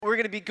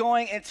going to be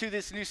going into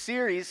this new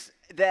series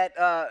that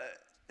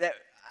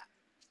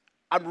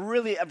I've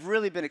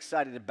really been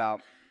excited about.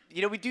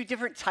 You know, we do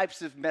different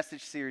types of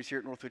message series here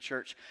at Northwood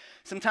Church.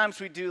 Sometimes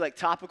we do like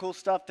topical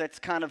stuff that's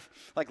kind of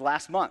like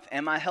last month,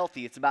 Am I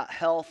Healthy? It's about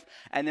health,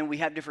 and then we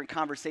have different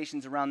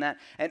conversations around that.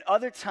 And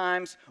other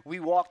times we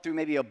walk through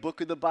maybe a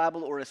book of the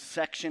Bible or a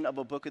section of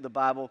a book of the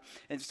Bible,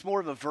 and it's more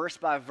of a verse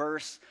by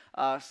verse,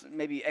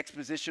 maybe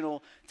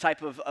expositional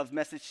type of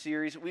message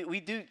series.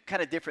 We do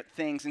kind of different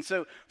things. And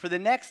so for the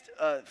next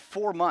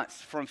 4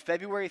 months, from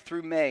February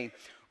through May,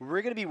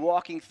 we're going to be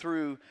walking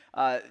through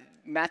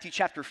Matthew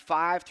chapter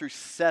 5 through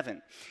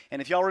 7.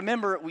 And if y'all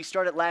remember, we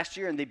started last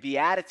year in the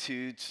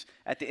Beatitudes.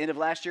 At the end of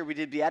last year, we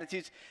did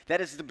Beatitudes.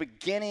 That is the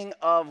beginning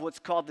of what's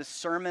called the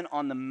Sermon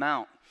on the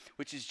Mount,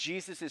 which is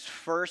Jesus'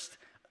 first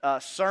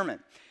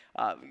sermon.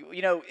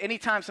 You know,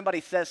 anytime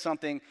somebody says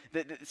something,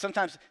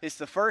 sometimes it's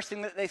the first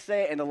thing that they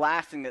say and the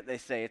last thing that they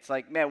say. It's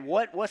like, man,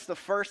 what's the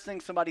first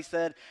thing somebody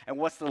said and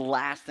what's the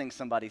last thing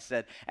somebody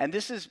said? And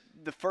this is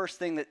the first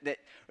thing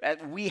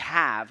that we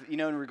have, you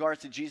know, in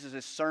regards to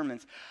Jesus'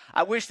 sermons.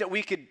 I wish that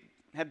we could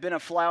have been a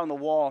fly on the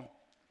wall,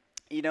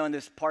 you know, in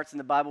there's parts in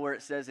the Bible where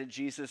it says that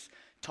Jesus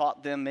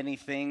taught them many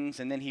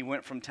things and then he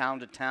went from town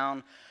to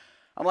town.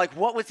 I'm like,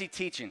 what was he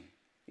teaching?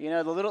 You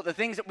know, the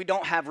things that we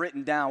don't have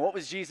written down. What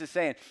was Jesus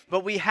saying?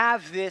 But we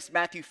have this,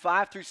 Matthew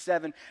 5 through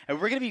 7, and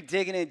we're going to be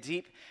digging in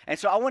deep. And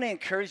so I want to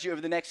encourage you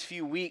over the next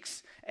few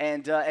weeks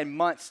and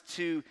months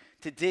to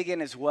dig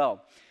in as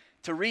well,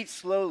 to read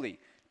slowly,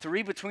 to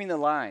read between the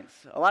lines.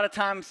 A lot of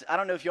times, I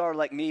don't know if y'all are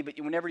like me, but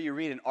whenever you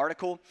read an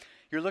article,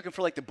 you're looking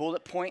for like the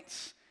bullet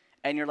points,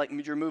 and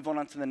you're moving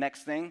on to the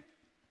next thing.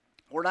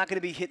 We're not going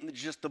to be hitting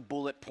just the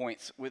bullet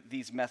points with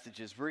these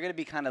messages. We're going to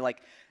be kind of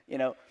like, you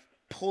know,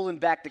 pulling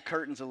back the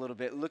curtains a little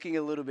bit, looking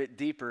a little bit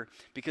deeper,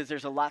 because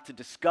there's a lot to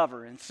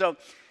discover. And so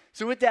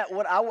with that,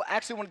 what I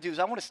actually want to do is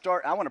I want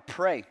to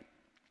pray,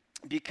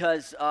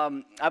 because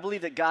I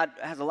believe that God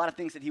has a lot of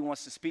things that he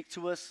wants to speak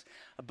to us,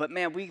 but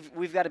man,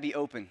 we've got to be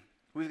open.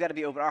 We've got to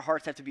be open. Our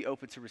hearts have to be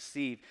open to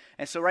receive.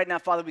 And so right now,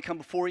 Father, we come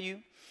before you.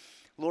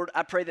 Lord,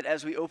 I pray that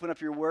as we open up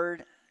your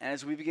word and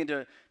as we begin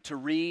to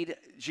read,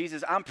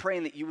 Jesus, I'm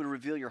praying that you would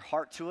reveal your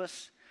heart to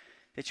us,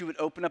 that you would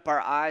open up our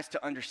eyes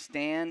to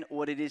understand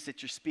what it is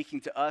that you're speaking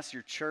to us,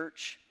 your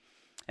church,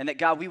 and that,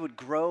 God, we would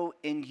grow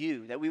in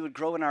you, that we would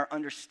grow in our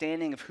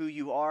understanding of who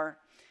you are,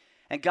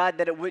 and, God,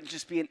 that it wouldn't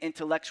just be an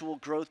intellectual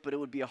growth, but it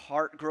would be a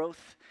heart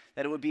growth,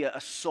 that it would be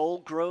a soul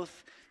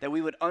growth, that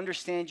we would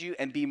understand you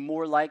and be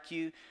more like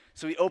you.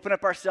 So we open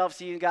up ourselves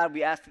to you, and, God,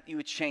 we ask that you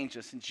would change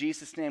us. In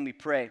Jesus' name we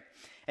pray.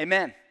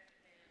 Amen.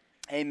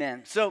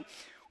 Amen. So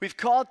we've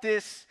called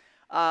this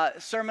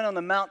Sermon on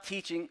the Mount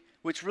teaching,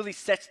 which really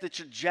sets the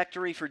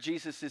trajectory for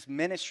Jesus'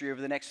 ministry over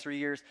the next 3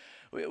 years.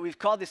 We've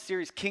called this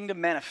series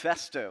Kingdom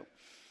Manifesto,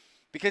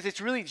 because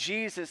it's really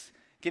Jesus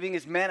giving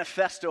his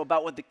manifesto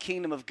about what the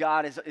kingdom of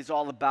God is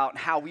all about and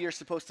how we are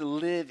supposed to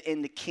live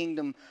in the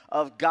kingdom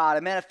of God.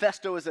 A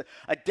manifesto is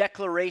a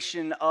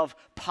declaration of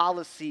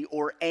policy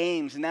or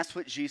aims, and that's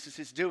what Jesus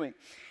is doing.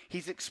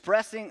 He's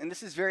expressing, and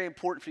this is very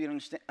important for you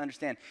to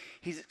understand,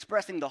 he's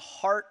expressing the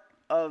heart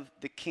of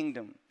the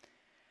kingdom.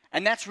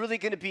 And that's really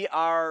going to be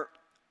our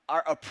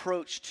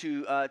approach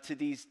to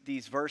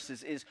these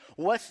verses, is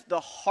what's the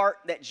heart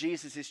that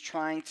Jesus is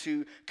trying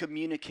to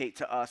communicate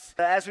to us.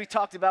 As we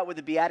talked about with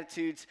the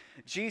Beatitudes,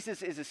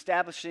 Jesus is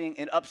establishing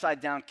an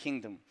upside-down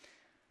kingdom,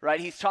 right?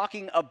 He's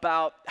talking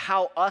about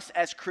how us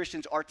as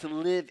Christians are to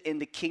live in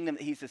the kingdom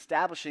that he's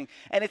establishing,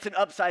 and it's an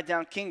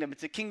upside-down kingdom.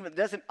 It's a kingdom that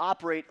doesn't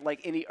operate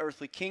like any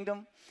earthly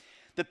kingdom.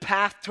 The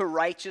path to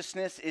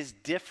righteousness is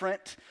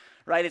different,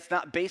 right? It's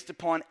not based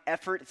upon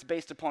effort. It's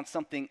based upon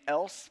something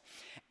else.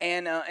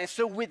 And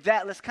so with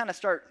that, let's kind of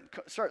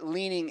start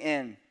leaning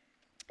in.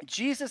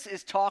 Jesus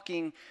is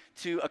talking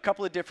to a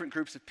couple of different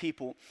groups of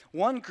people.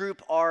 One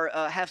group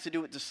has to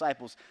do with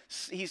disciples.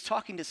 He's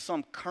talking to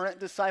some current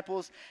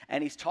disciples,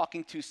 and he's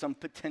talking to some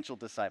potential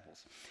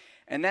disciples.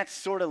 And that's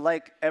sort of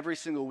like every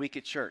single week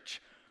at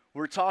church.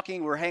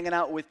 We're hanging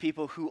out with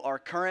people who are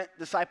current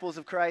disciples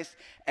of Christ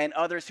and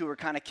others who are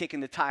kind of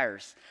kicking the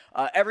tires.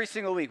 Every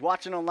single week,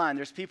 watching online,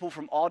 there's people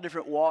from all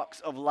different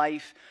walks of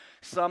life,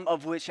 some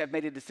of which have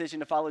made a decision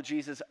to follow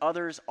Jesus.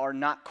 Others are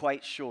not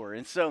quite sure.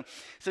 And so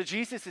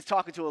Jesus is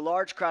talking to a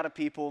large crowd of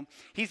people.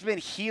 He's been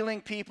healing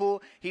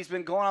people. He's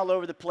been going all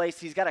over the place.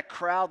 He's got a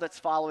crowd that's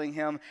following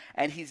him,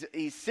 and he's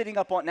sitting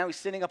up on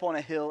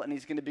a hill, and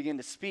he's going to begin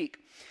to speak.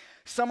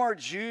 Some are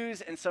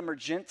Jews and some are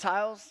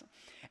Gentiles.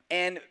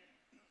 And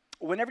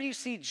whenever you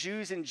see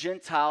Jews and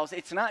Gentiles,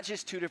 it's not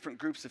just two different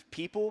groups of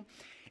people.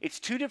 It's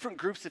two different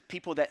groups of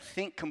people that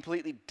think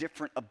completely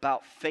different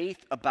about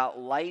faith, about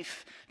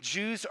life.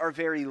 Jews are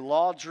very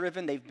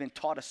law-driven. They've been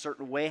taught a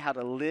certain way how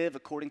to live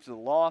according to the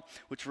law,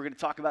 which we're going to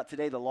talk about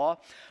today, the law.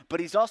 But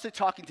he's also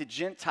talking to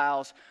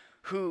Gentiles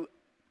who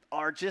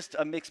are just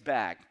a mixed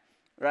bag,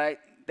 right?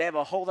 They have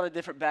a whole lot of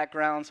different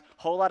backgrounds,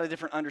 whole lot of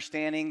different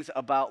understandings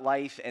about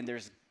life, and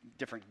there's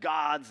different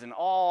gods and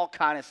all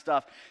kind of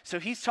stuff. So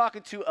he's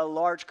talking to a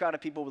large crowd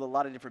of people with a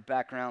lot of different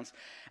backgrounds.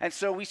 And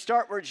so we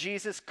start where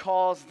Jesus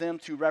calls them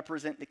to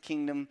represent the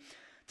kingdom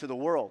to the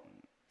world.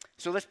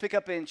 So let's pick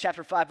up in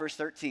chapter 5, verse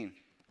 13.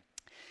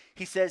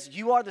 He says,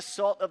 "You are the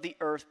salt of the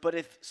earth, but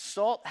if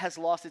salt has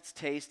lost its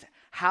taste,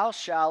 how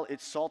shall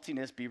its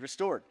saltiness be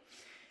restored?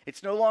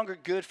 It's no longer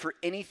good for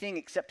anything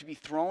except to be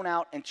thrown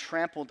out and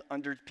trampled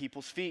under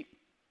people's feet.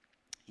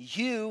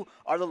 You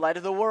are the light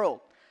of the world.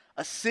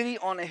 A city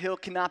on a hill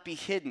cannot be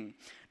hidden,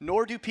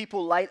 nor do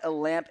people light a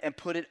lamp and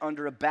put it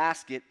under a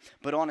basket,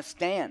 but on a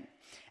stand,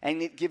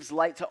 and it gives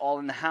light to all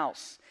in the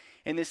house.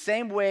 In the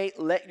same way,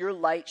 let your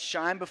light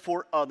shine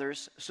before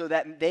others so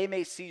that they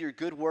may see your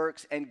good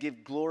works and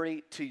give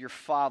glory to your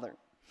Father."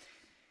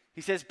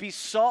 He says, be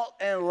salt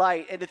and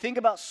light. And the thing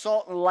about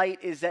salt and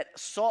light is that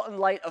salt and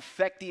light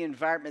affect the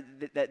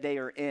environment that they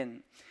are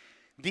in.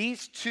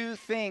 These two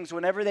things,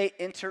 whenever they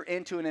enter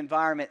into an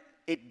environment,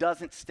 it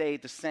doesn't stay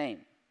the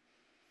same.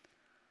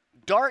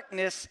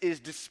 Darkness is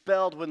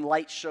dispelled when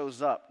light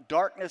shows up.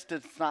 Darkness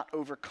does not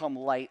overcome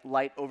light.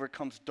 Light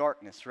overcomes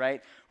darkness,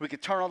 right? We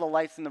could turn all the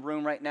lights in the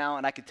room right now,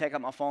 and I could take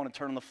out my phone and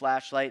turn on the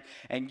flashlight,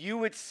 and you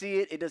would see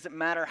it. It doesn't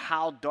matter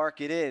how dark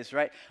it is,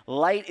 right?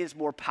 Light is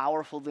more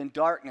powerful than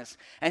darkness.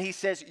 And he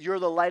says, you're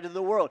the light of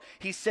the world.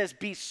 He says,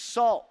 be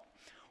salt.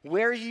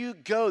 Where you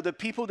go, the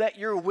people that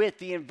you're with,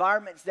 the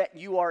environments that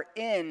you are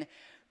in,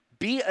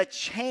 be a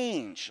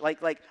change,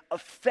 like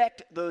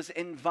affect those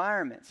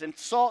environments. And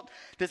salt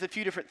does a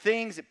few different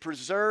things. It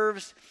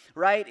preserves,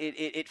 right?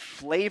 It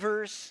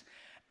flavors.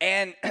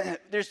 And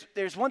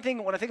there's one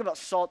thing, when I think about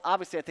salt,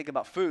 obviously I think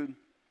about food.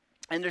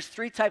 And there's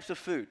three types of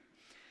food.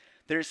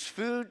 There's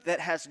food that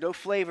has no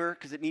flavor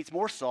because it needs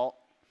more salt.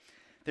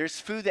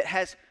 There's food that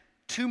has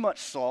too much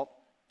salt,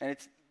 and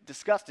it's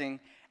disgusting.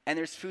 And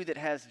there's food that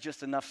has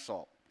just enough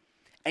salt.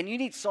 And you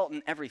need salt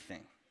in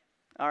everything,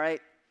 all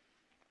right?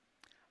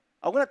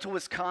 I went up to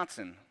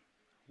Wisconsin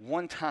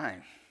one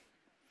time,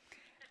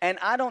 and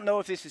I don't know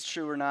if this is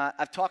true or not.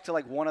 I've talked to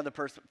like one other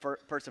person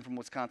from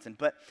Wisconsin,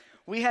 but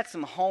we had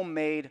some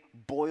homemade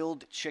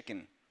boiled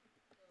chicken.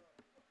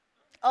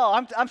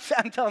 Oh,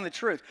 I'm telling the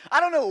truth. I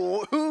don't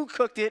know who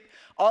cooked it.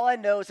 All I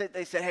know is that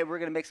they said, hey, we're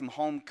going to make some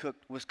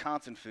home-cooked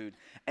Wisconsin food,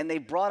 and they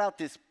brought out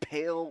this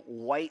pale,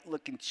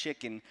 white-looking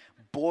chicken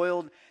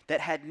boiled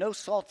that had no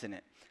salt in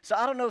it. So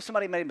I don't know if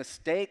somebody made a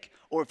mistake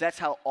or if that's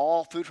how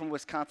all food from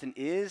Wisconsin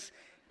is.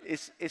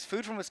 Is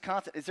food from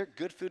Wisconsin, is there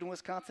good food in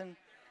Wisconsin?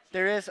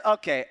 There is?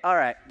 Okay, all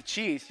right.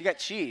 Cheese, you got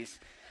cheese.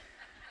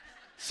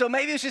 So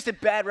maybe it's just a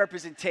bad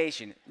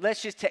representation.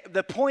 Let's just take,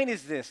 the point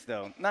is this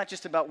though, not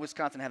just about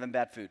Wisconsin having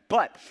bad food,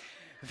 but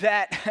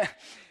that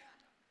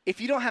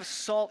if you don't have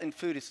salt in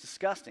food, it's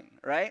disgusting,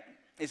 right?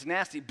 It's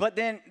nasty. But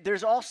then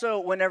there's also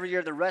whenever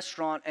you're at the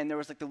restaurant and there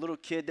was like the little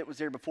kid that was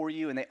there before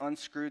you and they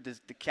unscrewed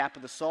the cap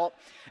of the salt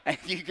and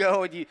you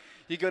go and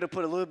you go to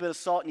put a little bit of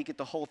salt and you get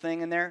the whole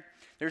thing in there.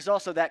 There's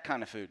also that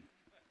kind of food.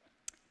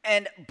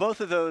 And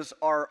both of those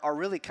are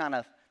really kind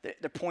of,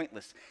 they're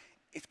pointless.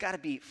 It's got to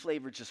be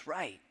flavored just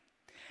right.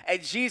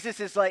 And Jesus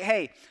is like,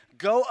 hey,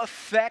 go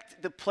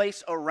affect the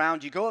place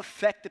around you. Go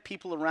affect the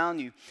people around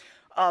you.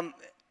 And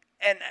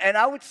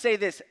I would say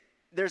this,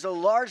 there's a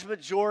large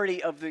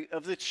majority of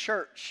the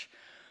church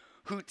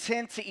who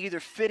tend to either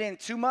fit in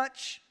too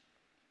much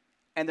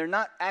and they're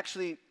not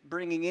actually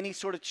bringing any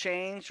sort of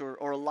change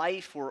or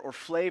life or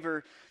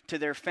flavor to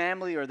their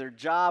family or their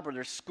job or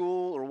their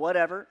school or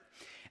whatever.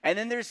 And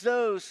then there's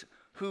those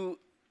who,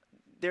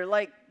 they're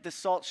like the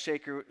salt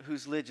shaker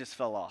whose lid just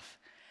fell off.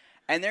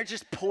 And they're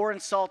just pouring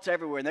salt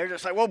everywhere. And they're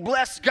just like, well,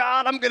 bless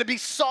God, I'm going to be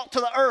salt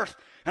to the earth.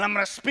 And I'm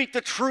going to speak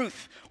the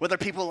truth, whether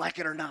people like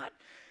it or not.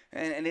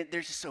 And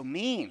they're just so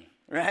mean,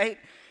 right?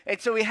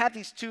 And so we have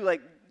these two,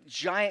 like,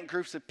 giant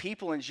groups of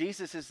people, and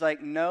Jesus is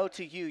like, no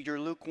to you, you're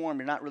lukewarm,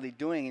 you're not really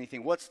doing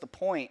anything. What's the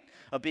point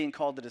of being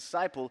called a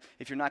disciple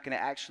if you're not going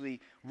to actually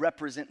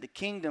represent the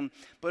kingdom?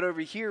 But over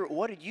here,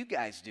 what are you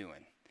guys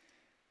doing?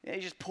 You're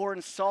just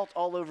pouring salt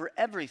all over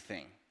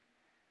everything.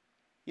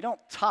 You don't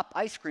top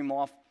ice cream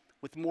off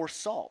with more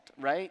salt,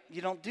 right?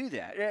 You don't do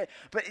that.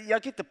 But y'all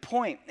get the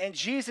point. And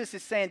Jesus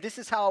is saying, this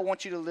is how I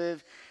want you to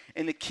live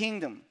in the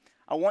kingdom.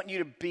 I want you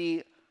to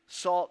be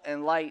salt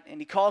and light.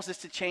 And he calls us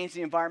to change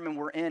the environment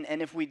we're in.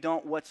 And if we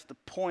don't, what's the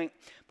point?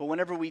 But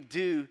whenever we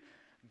do,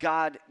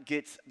 God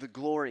gets the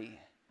glory.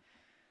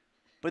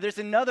 But there's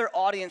another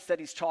audience that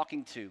he's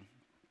talking to.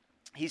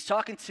 He's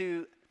talking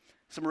to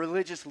some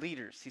religious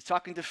leaders. He's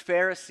talking to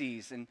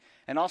Pharisees.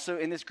 And also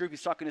in this group,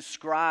 he's talking to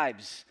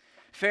scribes.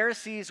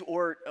 Pharisees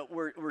were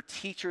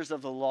teachers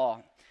of the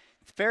law.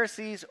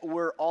 Pharisees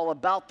were all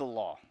about the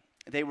law.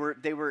 They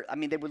would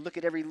look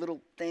at every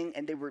little thing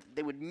and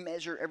they would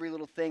measure every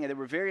little thing, and they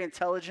were very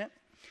intelligent.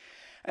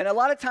 And a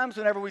lot of times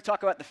whenever we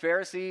talk about the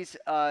Pharisees,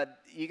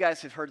 you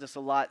guys have heard this a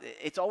lot,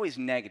 it's always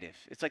negative.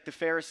 It's like the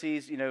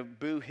Pharisees,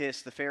 boo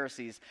hiss the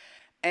Pharisees.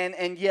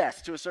 And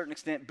yes, to a certain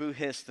extent, boo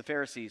hiss the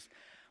Pharisees.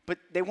 But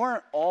they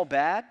weren't all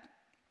bad,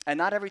 and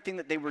not everything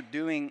that they were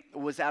doing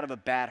was out of a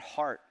bad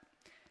heart.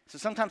 So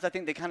sometimes I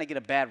think they kind of get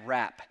a bad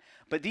rap.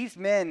 But these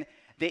men,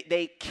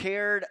 They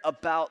cared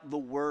about the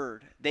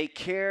Word. They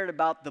cared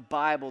about the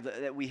Bible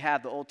that we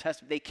have, the Old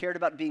Testament. They cared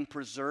about being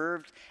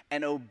preserved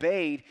and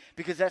obeyed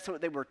because that's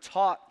what they were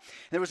taught.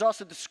 And there was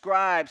also the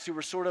scribes who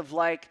were sort of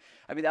like,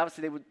 I mean,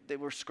 obviously they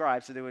were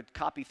scribes, so they would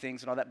copy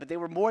things and all that, but they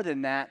were more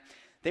than that.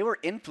 They were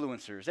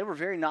influencers. They were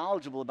very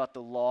knowledgeable about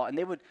the law, and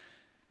they would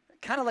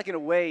kind of like, in a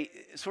way,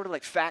 sort of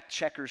like fact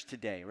checkers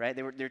today, right?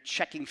 They're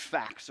checking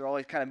facts. They're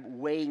always kind of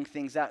weighing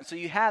things out. And so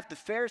you have the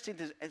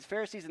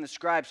Pharisees and the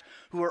scribes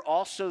who are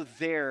also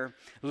there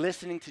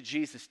listening to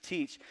Jesus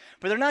teach.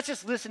 But they're not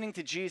just listening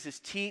to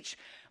Jesus teach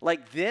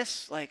like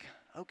this, like,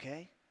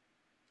 okay.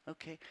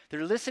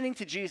 They're listening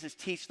to Jesus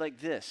teach like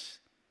this.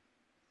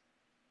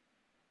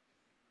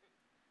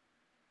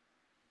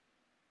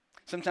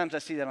 Sometimes I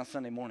see that on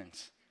Sunday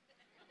mornings.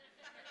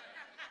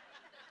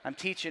 I'm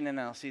teaching and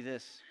I'll see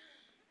this.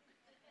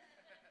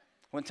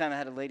 One time I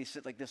had a lady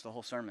sit like this the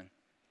whole sermon.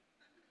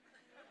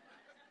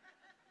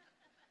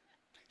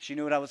 She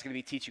knew what I was going to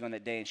be teaching on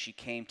that day, and she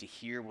came to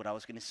hear what I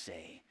was going to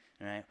say.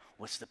 Right?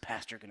 What's the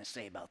pastor going to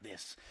say about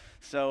this?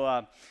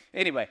 So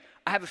anyway,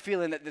 I have a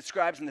feeling that the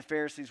scribes and the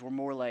Pharisees were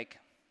more like,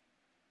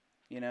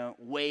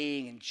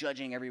 weighing and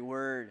judging every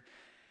word.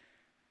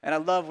 And I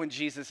love when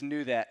Jesus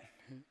knew that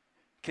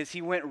because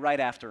he went right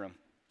after him.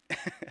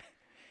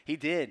 He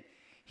did.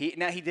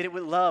 Now he did it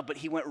with love, but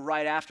he went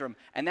right after him.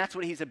 And that's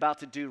what he's about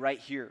to do right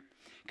here.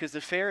 Because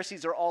the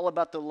Pharisees are all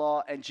about the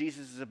law, and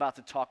Jesus is about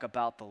to talk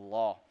about the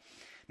law.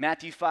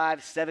 Matthew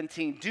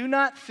 5:17. Do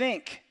not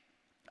think,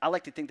 I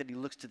like to think that he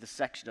looks to the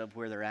section of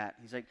where they're at.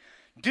 He's like,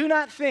 do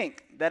not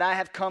think that I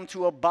have come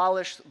to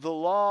abolish the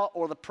law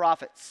or the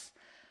prophets.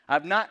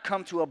 I've not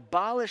come to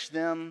abolish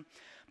them,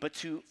 but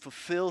to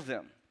fulfill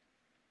them.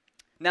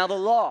 Now the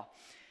law,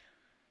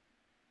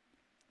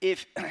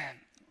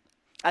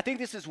 I think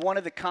this is one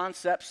of the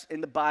concepts in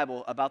the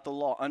Bible about the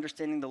law,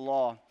 understanding the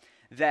law,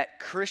 that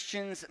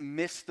Christians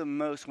miss the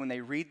most when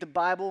they read the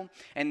Bible,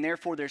 and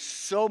therefore there's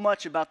so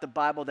much about the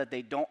Bible that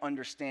they don't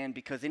understand,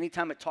 because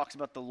anytime it talks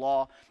about the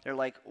law, they're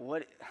like,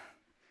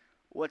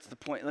 what's the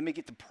point? Let me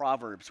get to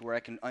Proverbs where I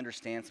can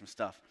understand some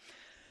stuff.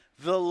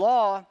 The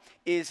law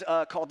is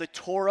called the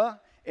Torah,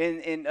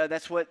 and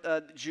that's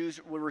what Jews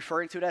were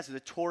referring to it as, the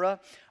Torah,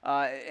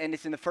 and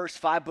it's in the first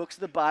 5 books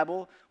of the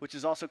Bible, which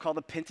is also called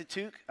the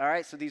Pentateuch. All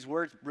right, so these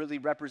words really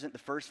represent the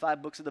first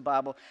 5 books of the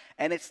Bible,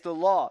 and it's the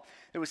law.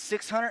 There was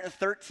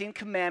 613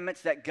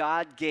 commandments that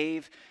God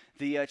gave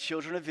the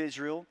children of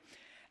Israel,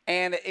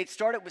 and it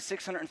started with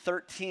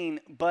 613,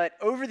 but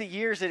over the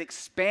years it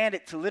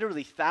expanded to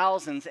literally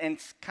thousands, and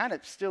kind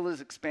of still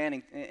is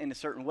expanding in a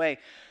certain way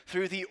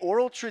through the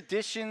oral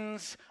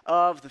traditions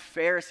of the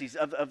Pharisees,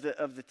 of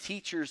the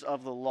teachers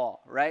of the law,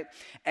 right?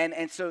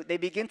 And so they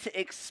begin to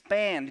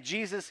expand.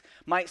 Jesus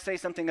might say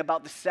something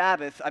about the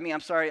Sabbath.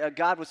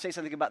 God would say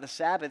something about the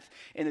Sabbath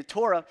in the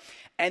Torah,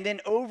 and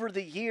then over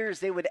the years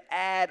they would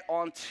add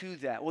on to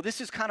that. Well, this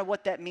is kind of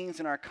what that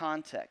means in our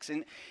context,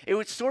 and it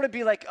would sort of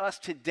be like us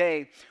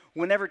today.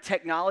 Whenever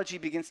technology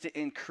begins to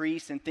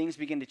increase and things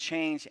begin to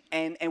change,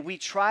 and we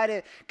try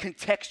to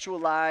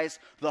contextualize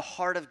the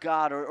heart of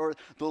God or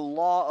the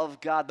law of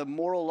God, the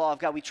moral law of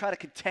God, we try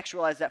to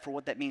contextualize that for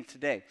what that means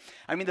today.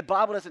 I mean, the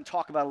Bible doesn't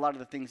talk about a lot of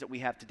the things that we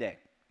have today,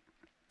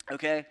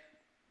 okay?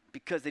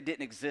 Because they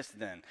didn't exist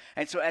then.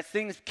 And so as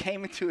things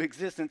came into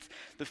existence,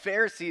 the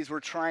Pharisees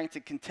were trying to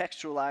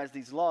contextualize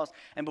these laws,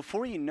 and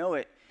before you know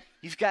it,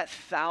 you've got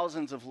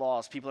thousands of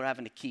laws people are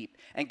having to keep.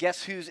 And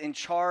guess who's in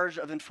charge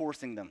of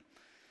enforcing them?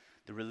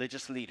 The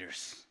religious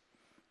leaders.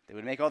 They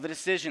would make all the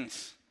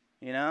decisions,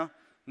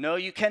 No,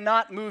 you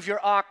cannot move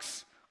your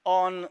ox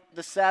on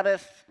the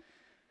Sabbath.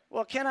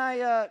 Well, can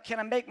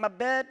I make my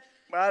bed?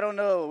 Well, I don't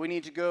know. We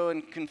need to go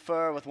and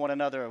confer with one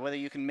another whether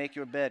you can make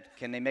your bed.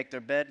 Can they make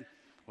their bed?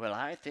 Well,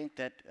 I think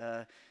that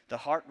the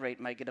heart rate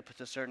might get up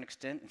to a certain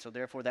extent, and so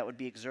therefore that would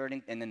be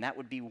exerting, and then that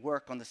would be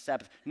work on the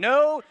Sabbath.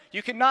 No,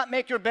 you cannot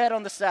make your bed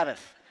on the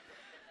Sabbath.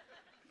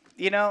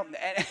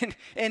 And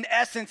in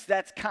essence,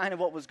 that's kind of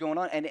what was going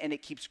on, and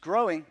it keeps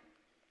growing.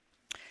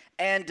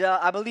 And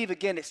I believe,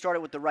 again, it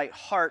started with the right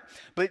heart,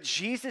 but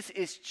Jesus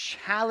is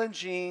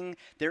challenging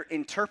their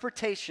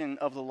interpretation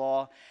of the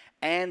law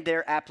and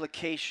their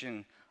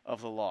application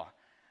of the law.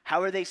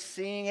 How are they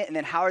seeing it, and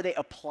then how are they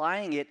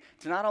applying it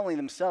to not only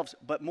themselves,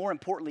 but more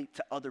importantly,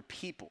 to other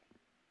people?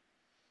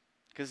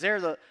 Because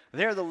they're the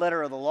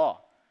letter of the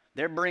law.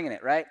 They're bringing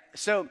it, right?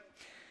 So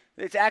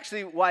it's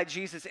actually why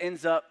Jesus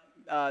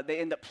they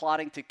end up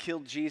plotting to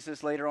kill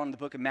Jesus later on in the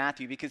book of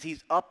Matthew, because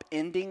he's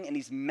upending and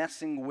he's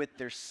messing with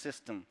their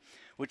system,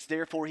 which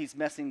therefore he's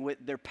messing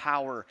with their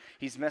power.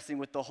 He's messing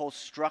with the whole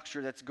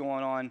structure that's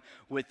going on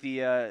with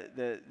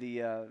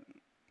the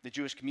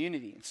Jewish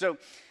community. So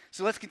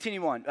let's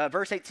continue on.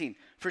 Verse 18.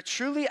 For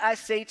truly I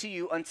say to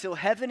you, until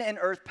heaven and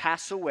earth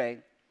pass away,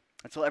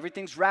 until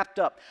everything's wrapped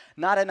up,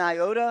 not an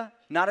iota,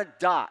 not a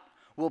dot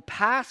will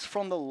pass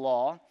from the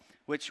law,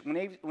 which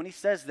when he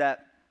says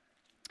that,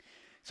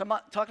 so I'm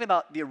not talking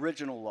about the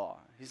original law.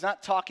 He's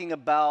not talking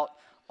about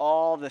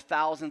all the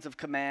thousands of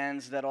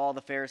commands that all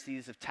the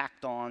Pharisees have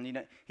tacked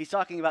on. He's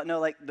talking about,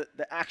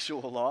 the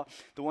actual law,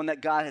 the one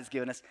that God has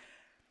given us.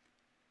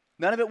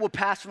 None of it will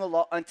pass from the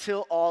law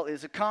until all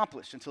is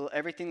accomplished, until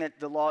everything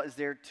that the law is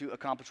there to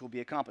accomplish will be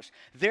accomplished.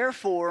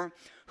 Therefore,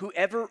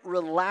 whoever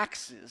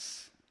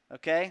relaxes,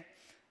 okay,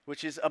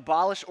 which is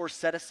abolish or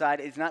set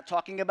aside, is not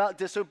talking about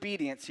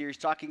disobedience here. He's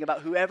talking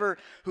about whoever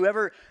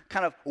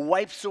kind of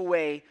wipes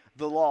away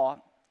the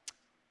law.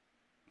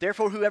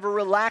 Therefore, whoever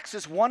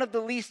relaxes one of the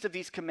least of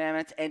these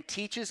commandments and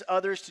teaches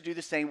others to do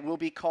the same will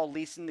be called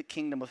least in the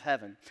kingdom of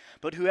heaven.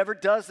 But whoever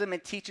does them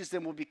and teaches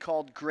them will be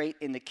called great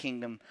in the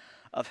kingdom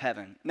of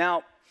heaven.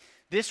 Now,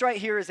 this right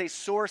here is a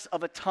source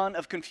of a ton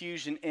of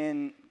confusion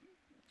in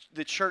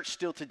the church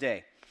still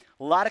today.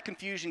 A lot of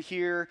confusion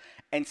here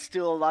and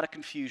still a lot of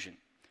confusion,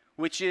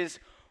 which is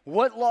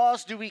what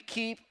laws do we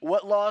keep?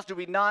 What laws do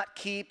we not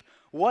keep?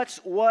 What's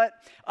what?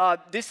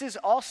 This is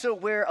also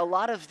where a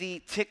lot of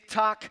the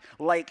TikTok,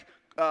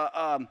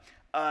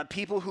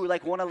 people who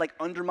want to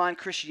undermine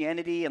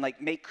Christianity and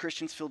make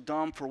Christians feel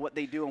dumb for what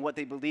they do and what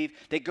they believe,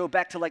 they go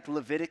back to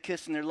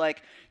Leviticus and they're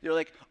like,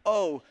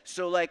 oh,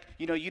 so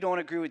you don't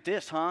agree with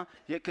this, huh?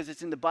 Yeah, because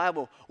it's in the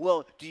Bible.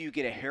 Well, do you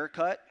get a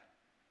haircut?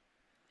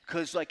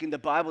 Because in the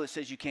Bible it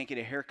says you can't get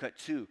a haircut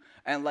too.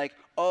 And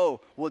oh,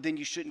 well then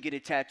you shouldn't get a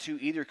tattoo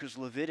either because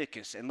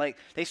Leviticus. And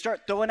they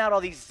start throwing out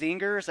all these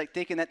zingers,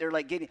 thinking that they're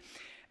getting.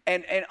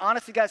 And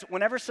honestly, guys,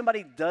 whenever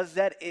somebody does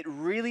that, it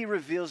really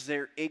reveals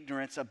their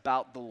ignorance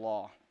about the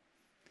law.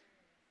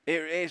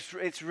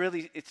 It's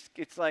really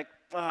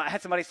I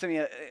had somebody send me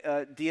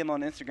a DM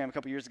on Instagram a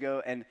couple years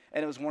ago, and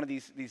it was one of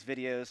these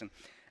videos,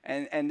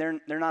 and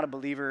they're not a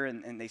believer,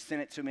 and they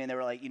sent it to me, and they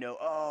were like,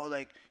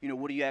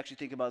 what do you actually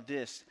think about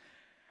this?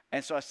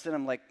 And so I sent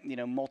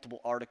them multiple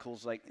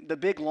articles, the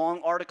big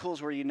long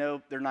articles where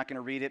they're not going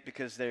to read it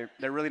because they're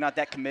really not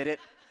that committed.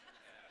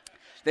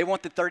 They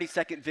want the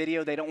 30-second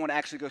video. They don't want to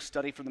actually go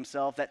study for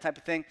themselves, that type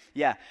of thing.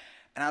 Yeah.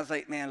 And I was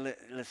like, man,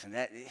 listen,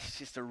 it's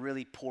just a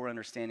really poor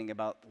understanding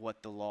about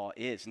what the law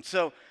is. And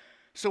so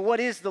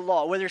what is the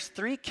law? Well, there's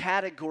three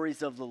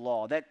categories of the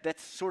law.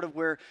 That's sort of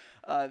where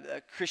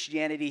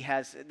Christianity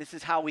has, this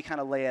is how we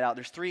kind of lay it out.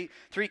 There's three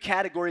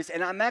categories,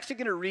 and I'm actually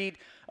going to read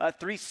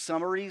three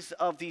summaries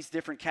of these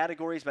different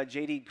categories by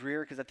J.D.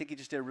 Greear, because I think he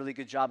just did a really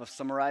good job of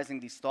summarizing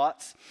these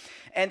thoughts.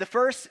 And the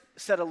first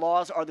set of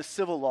laws are the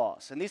civil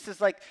laws, and this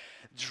is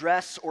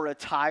dress or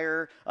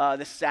attire,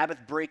 the Sabbath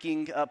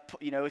breaking,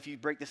 if you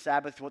break the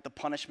Sabbath, what the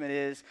punishment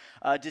is,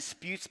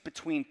 disputes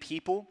between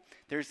people.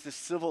 There's the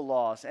civil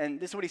laws, and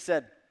this is what he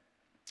said.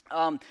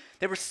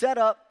 They were set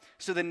up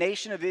so the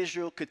nation of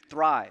Israel could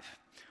thrive.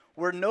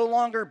 We're no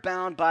longer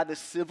bound by the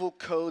civil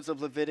codes of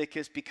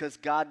Leviticus because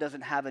God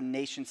doesn't have a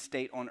nation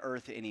state on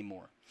earth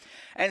anymore.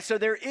 And so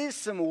there is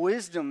some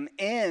wisdom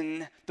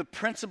in the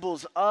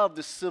principles of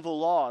the civil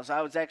laws.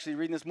 I was actually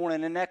reading this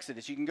morning in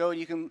Exodus. You can go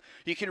and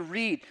you can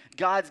read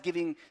God's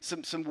giving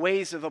some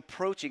ways of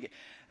approaching it.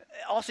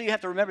 Also, you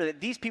have to remember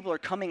that these people are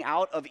coming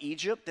out of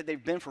Egypt, that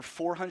they've been for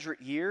 400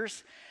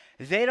 years.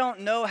 They don't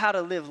know how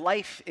to live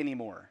life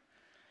anymore.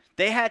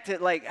 They had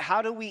to,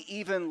 how do we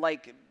even,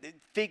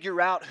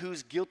 figure out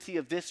who's guilty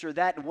of this or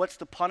that and what's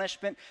the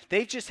punishment?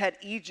 They've just had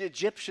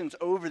Egyptians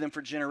over them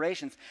for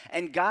generations,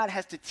 and God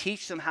has to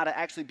teach them how to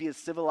actually be a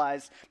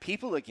civilized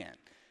people again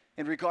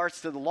in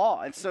regards to the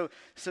law. And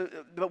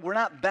but we're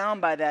not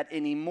bound by that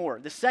anymore.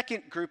 The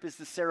second group is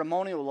the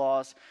ceremonial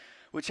laws,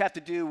 which have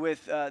to do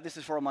with, this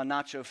is for all my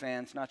Nacho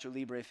fans, Nacho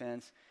Libre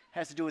fans,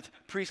 has to do with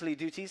priestly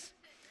duties.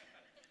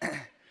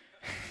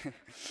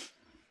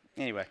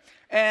 Anyway,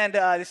 and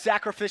the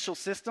sacrificial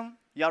system,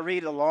 y'all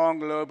read the long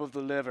lobe of the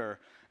liver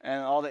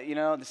and all that,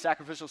 the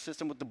sacrificial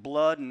system with the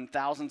blood and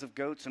thousands of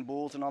goats and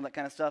bulls and all that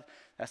kind of stuff.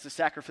 That's the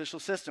sacrificial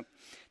system.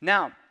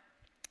 Now,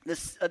 the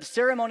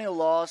ceremonial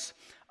laws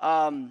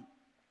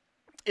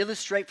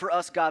illustrate for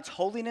us God's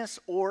holiness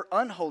or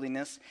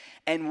unholiness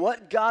and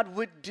what God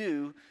would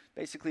do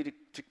basically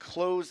to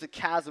close the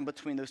chasm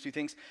between those two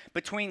things,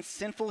 between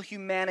sinful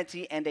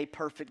humanity and a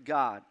perfect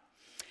God,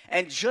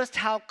 and just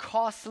how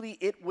costly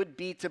it would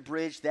be to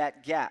bridge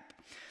that gap.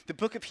 The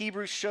book of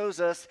Hebrews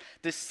shows us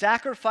the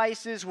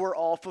sacrifices were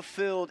all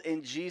fulfilled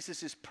in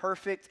Jesus'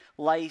 perfect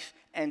life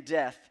and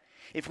death.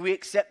 If we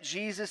accept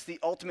Jesus, the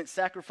ultimate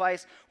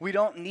sacrifice, we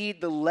don't need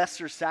the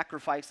lesser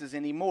sacrifices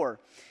anymore.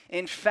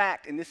 In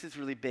fact, and this is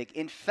really big,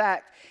 in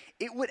fact,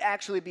 it would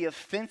actually be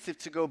offensive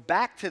to go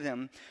back to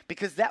them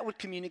because that would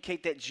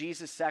communicate that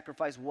Jesus'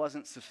 sacrifice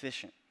wasn't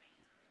sufficient.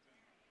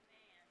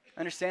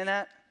 Understand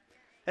that?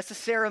 That's the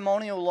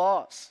ceremonial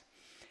laws.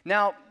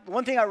 Now,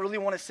 one thing I really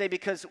want to say,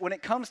 because when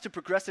it comes to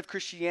progressive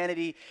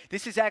Christianity,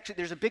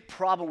 there's a big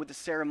problem with the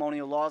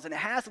ceremonial laws, and it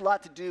has a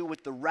lot to do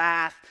with the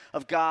wrath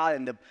of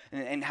God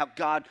and how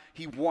God,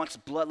 he wants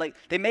blood.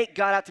 They make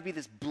God out to be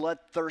this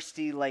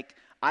bloodthirsty,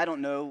 I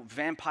don't know,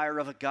 vampire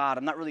of a God.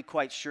 I'm not really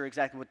quite sure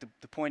exactly what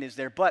the point is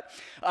there, but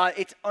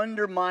it's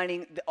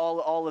undermining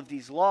all of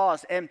these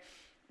laws. And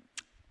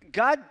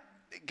God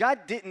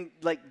didn't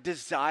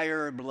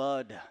desire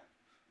blood.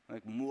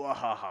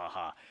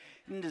 Mwahaha.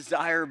 He didn't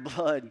desire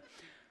blood,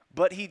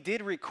 but he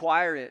did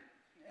require it.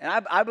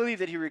 And I believe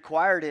that he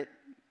required it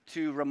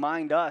to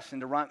remind us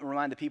and to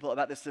remind the people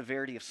about the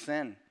severity of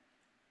sin.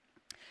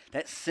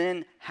 That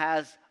sin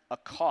has a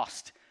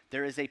cost.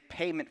 There is a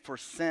payment for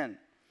sin.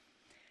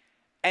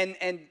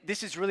 And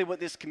this is really what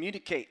this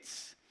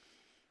communicates.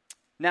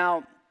 Now,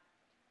 I'm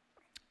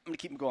going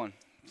to keep going,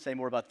 say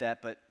more about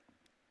that, but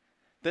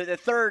the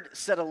third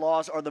set of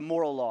laws are the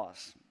moral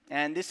laws.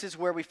 And this is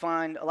where we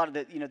find a lot of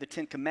the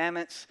Ten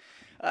Commandments.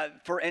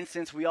 For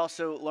instance, we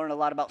also learn a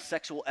lot about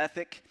sexual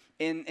ethic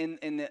in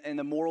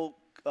the moral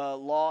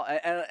law.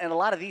 And a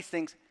lot of these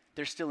things,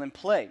 they're still in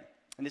play.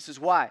 And this is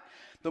why.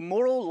 The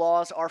moral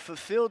laws are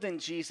fulfilled in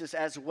Jesus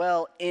as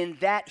well, in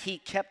that he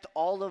kept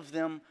all of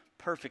them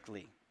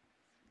perfectly.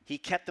 He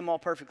kept them all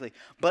perfectly.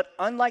 But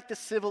unlike the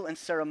civil and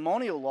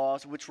ceremonial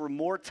laws, which were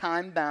more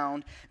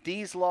time-bound,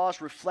 these laws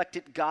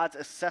reflected God's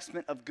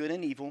assessment of good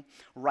and evil,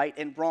 right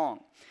and wrong.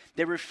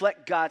 They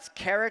reflect God's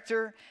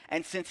character,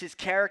 and since his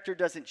character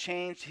doesn't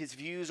change, his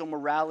views on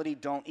morality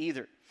don't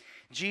either.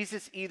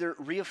 Jesus either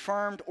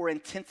reaffirmed or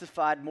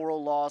intensified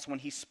moral laws when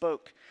he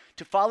spoke.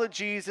 To follow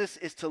Jesus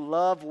is to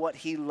love what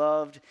he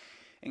loved,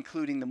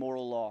 including the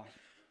moral law.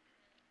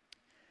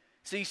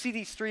 So you see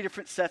these three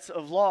different sets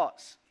of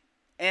laws.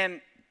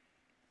 And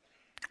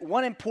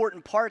one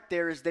important part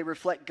there is they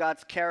reflect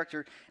God's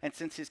character, and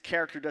since his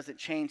character doesn't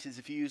change, his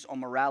views on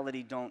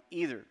morality don't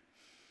either.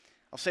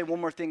 I'll say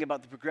one more thing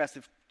about the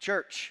progressive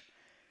church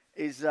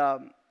is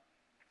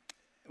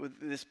with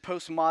this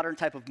postmodern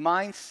type of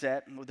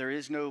mindset, where there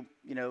is no,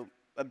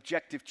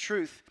 objective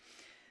truth,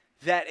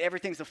 that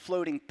everything's a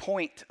floating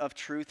point of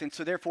truth, and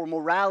so therefore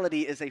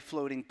morality is a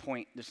floating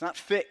point. It's not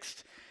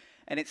fixed,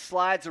 and it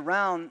slides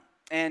around.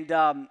 And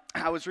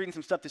I was reading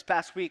some stuff this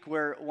past week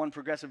where one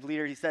progressive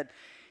leader, he said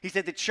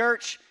the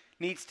church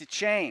needs to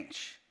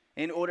change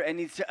and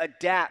needs to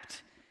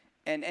adapt,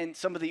 and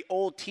some of the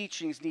old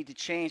teachings need to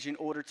change in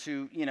order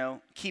to,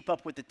 keep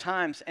up with the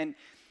times. And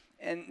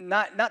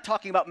not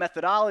talking about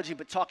methodology,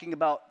 but talking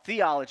about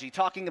theology,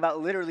 talking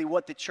about literally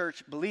what the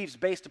church believes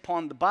based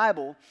upon the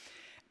Bible.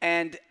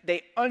 And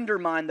they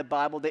undermine the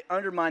Bible, they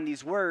undermine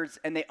these words,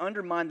 and they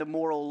undermine the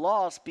moral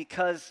laws,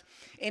 because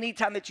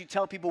anytime that you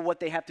tell people what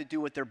they have to do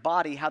with their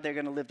body, how they're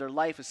going to live their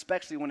life,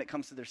 especially when it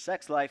comes to their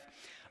sex life,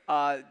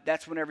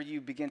 that's whenever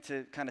you begin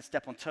to kind of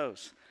step on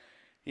toes.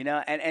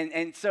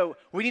 And so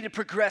we need to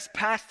progress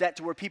past that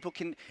to where people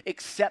can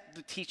accept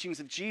the teachings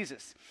of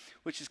Jesus,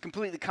 which is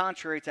completely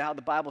contrary to how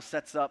the Bible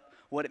sets up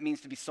what it means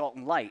to be salt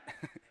and light.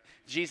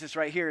 Jesus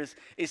right here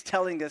is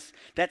telling us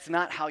that's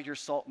not how you're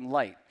salt and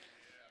light.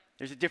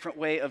 There's a different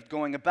way of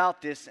going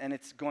about this, and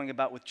it's going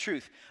about with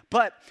truth.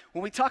 But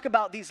when we talk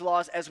about these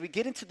laws, as we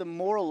get into the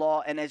moral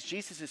law, and as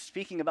Jesus is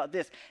speaking about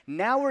this,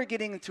 now we're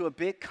getting into a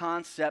big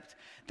concept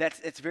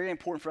it's very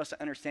important for us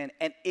to understand,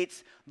 and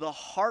it's the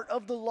heart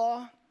of the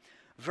law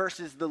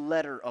versus the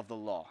letter of the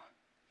law.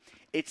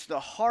 It's the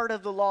heart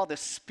of the law, the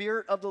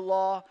spirit of the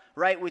law,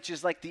 right, which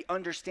is like the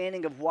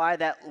understanding of why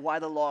the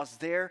law is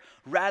there,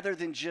 rather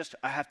than just,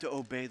 I have to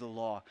obey the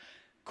law.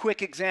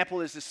 Quick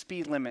example is the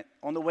speed limit.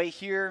 On the way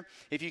here,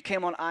 if you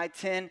came on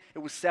I-10, it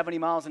was 70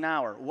 miles an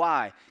hour.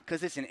 Why?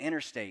 Because it's an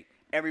interstate.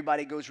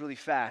 Everybody goes really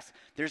fast.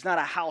 There's not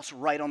a house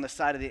right on the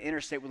side of the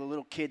interstate with a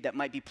little kid that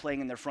might be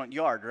playing in their front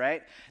yard,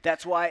 right?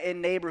 That's why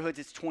in neighborhoods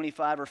it's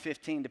 25 or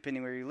 15,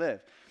 depending where you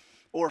live.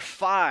 Or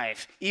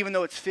 5, even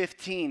though it's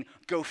 15,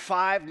 go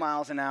 5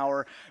 miles an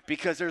hour,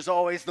 because there's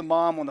always the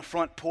mom on the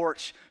front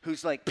porch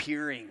who's like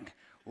peering,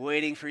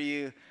 waiting for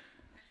you.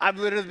 I've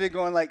literally been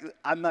going like,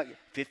 I'm not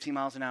 15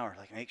 miles an hour,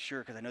 like make sure,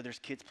 because I know there's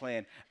kids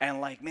playing.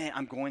 And like, man,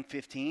 I'm going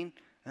 15.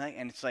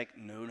 And it's like,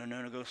 no,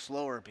 go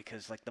slower,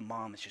 because like the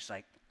mom is just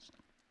like,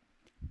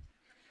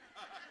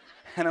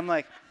 and I'm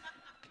like,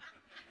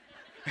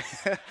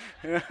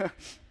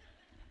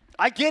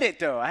 I get it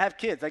though, I have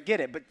kids, I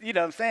get it. But you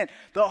know what I'm saying?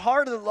 The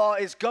heart of the law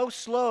is go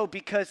slow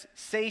because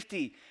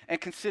safety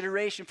and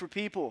consideration for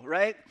people,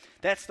 right?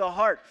 That's the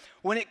heart.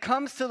 When it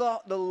comes to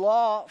the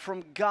law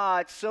from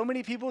God, so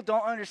many people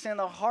don't understand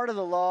the heart of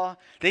the law.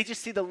 They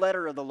just see the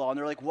letter of the law and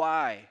they're like,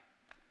 why?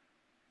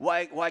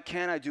 Why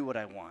can't I do what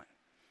I want?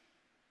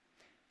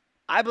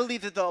 I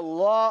believe that the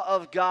law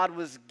of God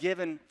was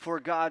given for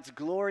God's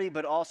glory,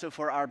 but also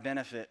for our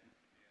benefit.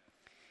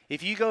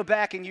 If you go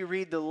back and you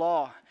read the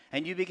law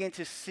and you begin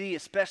to see,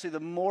 especially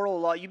the moral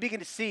law, you begin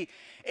to see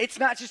it's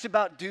not just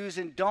about do's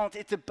and don'ts.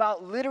 It's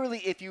about literally,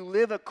 if you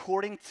live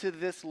according to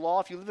this law,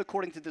 if you live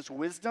according to this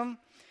wisdom,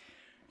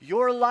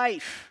 your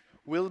life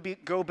will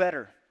go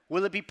better.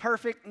 Will it be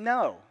perfect?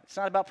 No. It's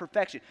not about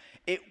perfection.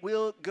 It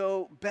will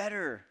go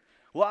better.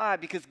 Why?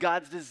 Because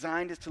God's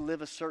designed us to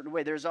live a certain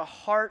way. There's a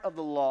heart of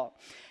the law.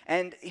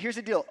 And here's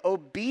the deal.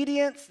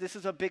 Obedience, this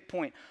is a big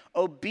point.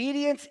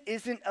 Obedience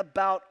isn't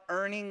about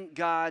earning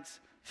God's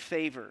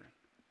favor.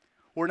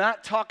 We're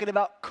not talking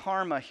about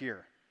karma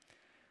here,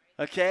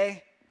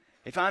 okay?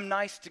 If I'm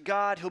nice to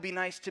God, he'll be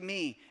nice to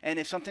me. And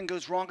if something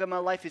goes wrong in my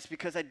life, it's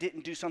because I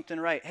didn't do something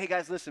right. Hey,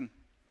 guys, listen.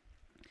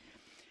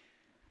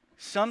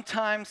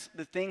 Sometimes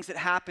the things that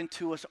happen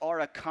to us are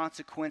a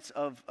consequence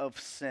of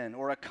sin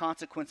or a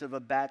consequence of a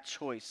bad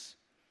choice.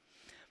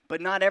 But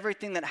not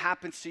everything that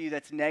happens to you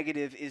that's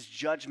negative is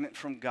judgment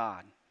from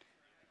God.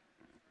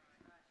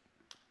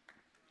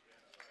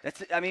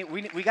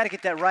 We got to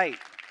get that right.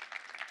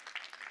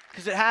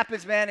 Because it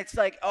happens, man. It's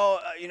like,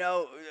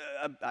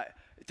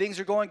 things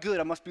are going good.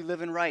 I must be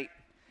living right.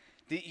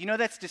 You know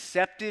that's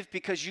deceptive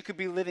because you could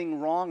be living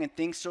wrong and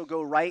things still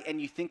go right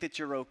and you think that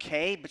you're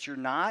okay, but you're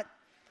not.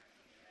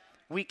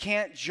 We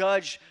can't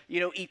judge,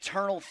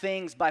 eternal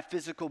things by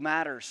physical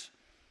matters.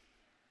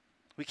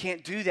 We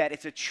can't do that.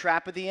 It's a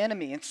trap of the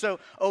enemy. And so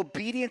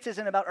obedience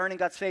isn't about earning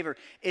God's favor.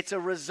 It's a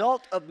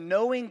result of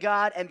knowing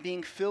God and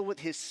being filled with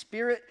his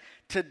Spirit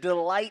to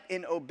delight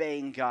in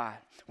obeying God.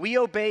 We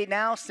obey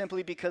now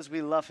simply because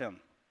we love him.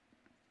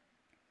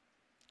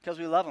 Because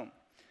we love him.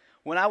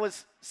 When I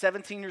was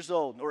 17 years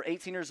old or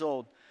 18 years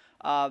old,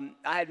 I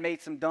had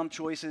made some dumb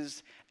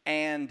choices,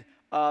 and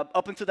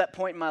up until that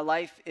point in my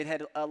life, it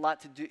had a lot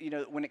to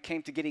do, when it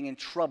came to getting in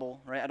trouble,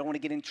 right? I don't want to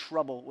get in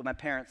trouble with my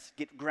parents,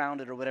 get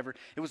grounded or whatever.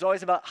 It was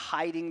always about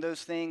hiding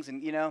those things,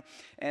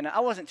 and I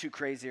wasn't too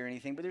crazy or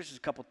anything, but there's just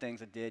a couple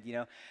things I did,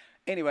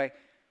 Anyway,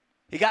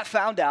 he got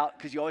found out,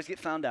 because you always get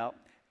found out,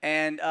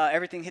 and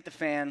everything hit the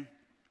fan.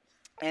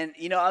 And,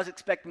 I was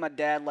expecting my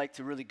dad,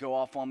 to really go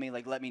off on me,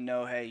 let me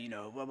know, hey,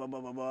 blah, blah,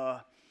 blah, blah,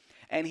 blah.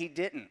 And he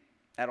didn't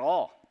at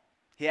all.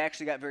 He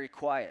actually got very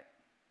quiet.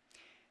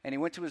 And he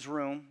went to his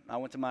room. I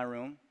went to my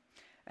room.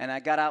 And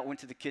I got out, went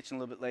to the kitchen a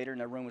little bit later,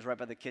 and the room was right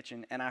by the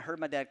kitchen. And I heard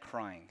my dad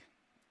crying.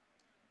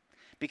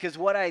 Because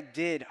what I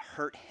did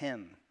hurt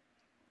him.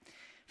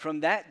 From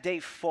that day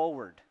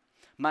forward,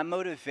 my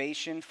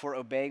motivation for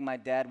obeying my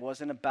dad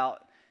wasn't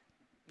about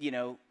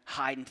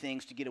hiding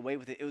things to get away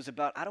with it. It was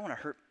about, I don't want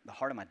to hurt the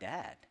heart of my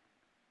dad.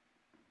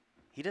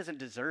 He doesn't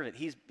deserve it.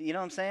 You know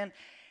what I'm saying?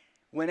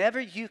 Whenever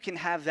you can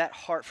have that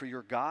heart for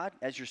your God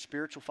as your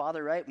spiritual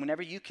father, right?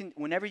 Whenever you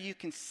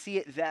can see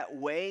it that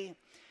way,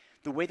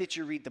 the way that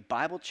you read the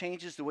Bible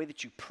changes, the way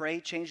that you pray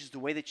changes, the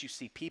way that you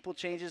see people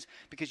changes,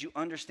 because you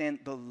understand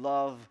the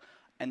love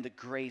and the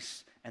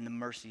grace and the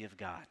mercy of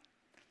God.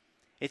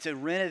 It's a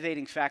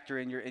renovating factor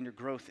in your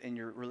growth in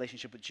your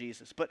relationship with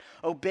Jesus. But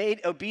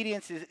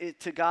obedience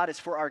to God is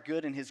for our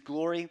good and his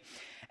glory.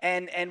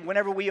 And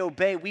whenever we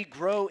obey, we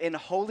grow in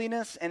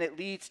holiness, and it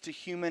leads to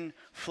human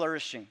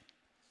flourishing.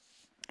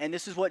 And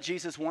this is what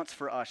Jesus wants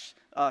for us.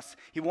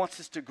 He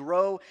wants us to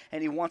grow,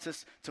 and he wants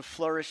us to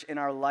flourish in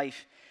our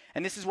life.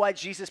 And this is why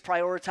Jesus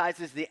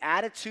prioritizes the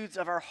attitudes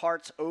of our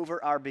hearts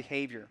over our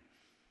behavior.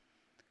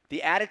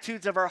 The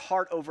attitudes of our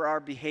heart over our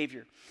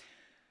behavior.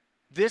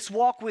 This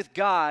walk with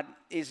God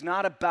is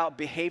not about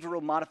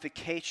behavioral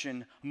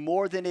modification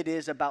more than it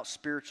is about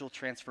spiritual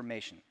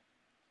transformation.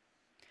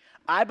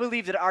 I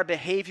believe that our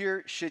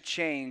behavior should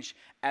change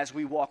as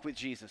we walk with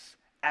Jesus.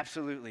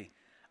 Absolutely.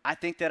 I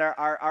think that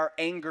our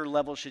anger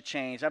level should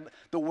change.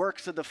 The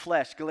works of the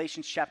flesh,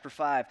 Galatians chapter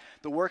 5,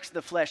 the works of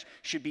the flesh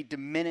should be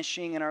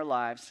diminishing in our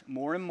lives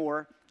more and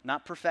more,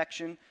 not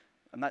perfection.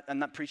 I'm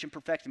not preaching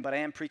perfection, but I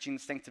am preaching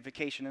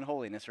sanctification and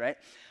holiness, right?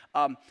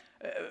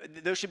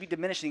 Those should be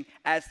diminishing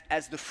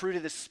as the fruit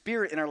of the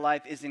Spirit in our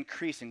life is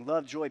increasing.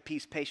 Love, joy,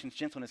 peace, patience,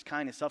 gentleness,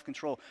 kindness,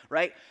 self-control,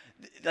 right?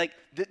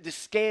 The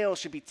scale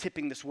should be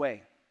tipping this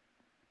way.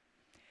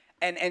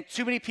 And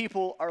too many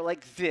people are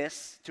like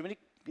this. Too many,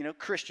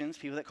 Christians,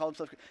 people that call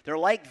themselves, they're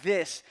like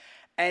this.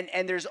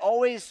 And there's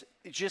always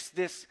just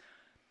this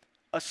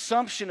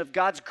assumption of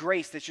God's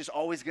grace that's just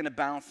always going to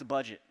balance the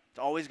budget. It's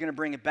always going to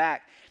bring it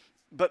back.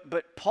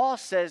 But Paul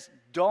says,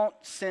 don't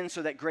sin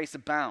so that grace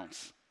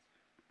abounds.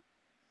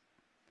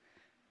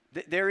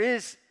 There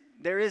is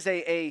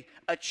a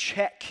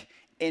check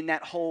in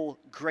that whole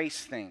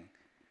grace thing.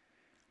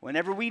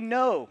 Whenever we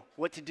know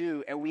what to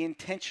do and we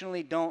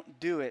intentionally don't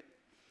do it,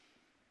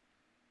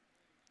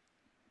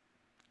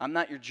 I'm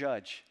not your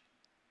judge.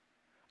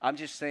 I'm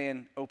just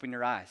saying, open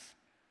your eyes.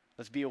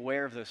 Let's be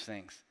aware of those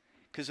things.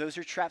 Because those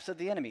are traps of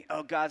the enemy.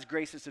 Oh, God's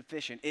grace is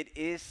sufficient. It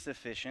is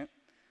sufficient.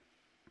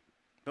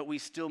 But we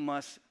still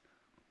must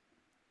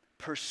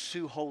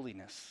pursue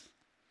holiness.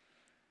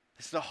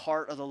 It's the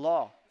heart of the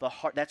law.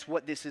 That's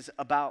what this is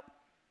about.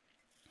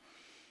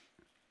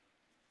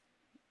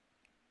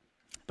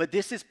 But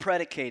this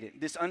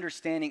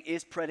understanding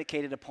is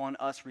predicated upon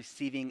us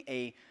receiving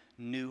a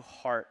new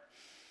heart.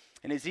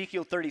 In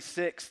Ezekiel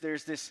 36,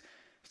 there's this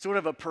sort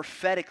of a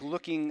prophetic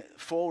looking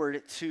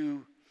forward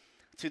to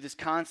this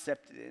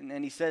concept.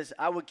 And he says,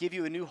 I will give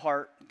you a new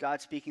heart.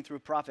 God speaking through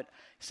a prophet.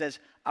 He says,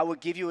 I will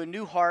give you a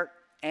new heart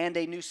and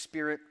a new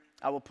spirit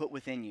I will put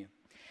within you.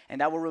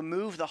 And I will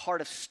remove the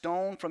heart of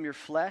stone from your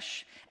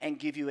flesh and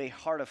give you a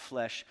heart of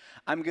flesh.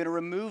 I'm going to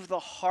remove the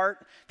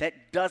heart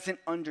that doesn't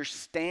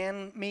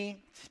understand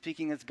me,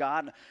 speaking as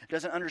God,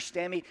 doesn't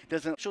understand me,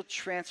 doesn't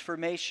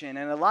transformation.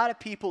 And a lot of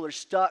people are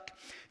stuck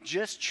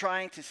just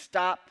trying to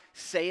stop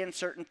saying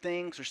certain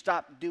things or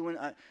stop doing,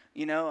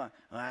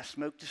 I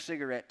smoked a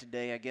cigarette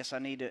today. I guess I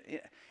need to.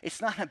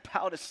 It's not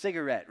about a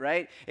cigarette,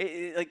 right?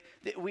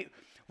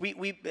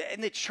 We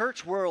in the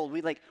church world,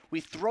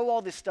 we throw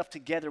all this stuff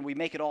together and we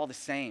make it all the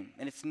same,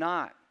 and it's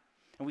not.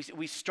 And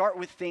we start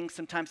with things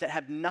sometimes that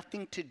have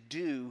nothing to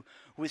do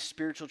with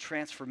spiritual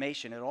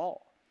transformation at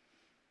all.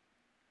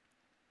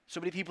 So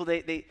many people,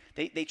 they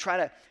try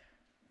to,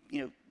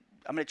 I'm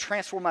going to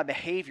transform my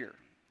behavior.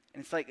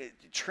 And it's like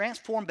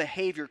transformed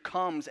behavior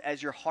comes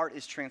as your heart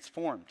is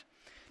transformed.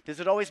 Does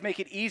it always make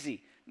it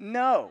easy?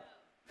 No.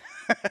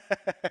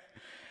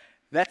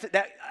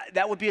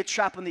 That would be a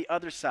trap on the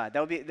other side.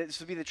 This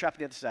would be the trap on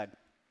the other side.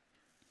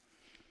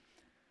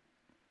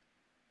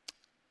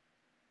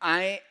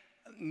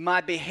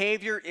 My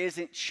behavior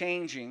isn't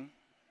changing,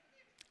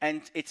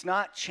 and it's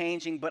not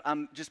changing, but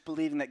I'm just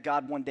believing that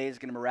God one day is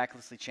going to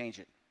miraculously change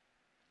it.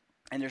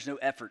 And there's no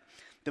effort.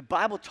 The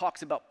Bible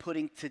talks about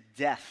putting to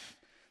death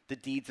the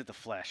deeds of the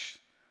flesh.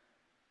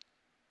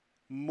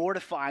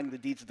 Mortifying the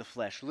deeds of the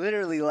flesh.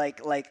 Literally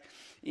like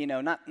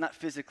not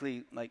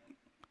physically like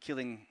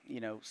killing,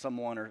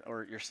 someone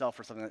or yourself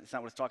or something. That's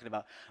not what it's talking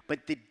about.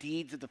 But the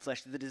deeds of the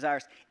flesh, the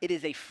desires. It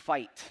is a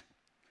fight.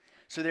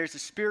 So there's a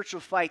spiritual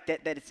fight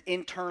that it's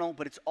internal,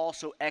 but it's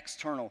also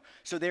external.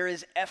 So there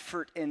is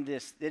effort in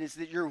this. That is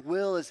that your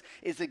will is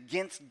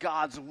against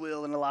God's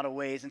will in a lot of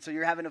ways. And so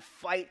you're having to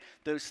fight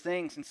those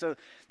things. And so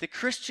the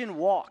Christian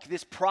walk,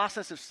 this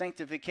process of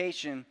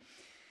sanctification,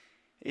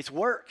 it's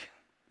work.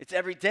 It's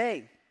every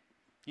day.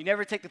 You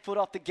never take the foot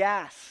off the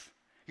gas.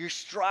 You're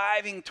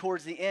striving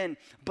towards the end.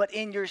 But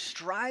in your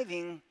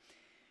striving,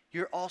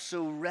 you're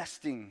also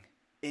resting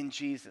in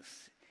Jesus.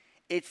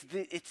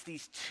 It's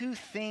these two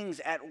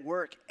things at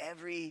work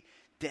every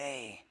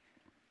day.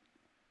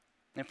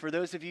 And for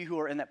those of you who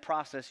are in that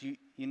process, you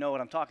know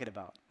what I'm talking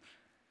about.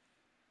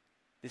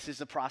 This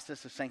is a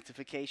process of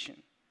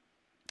sanctification.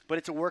 But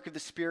it's a work of the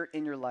Spirit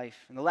in your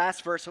life. And the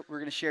last verse we're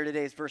going to share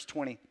today is verse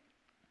 20.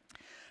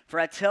 For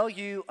I tell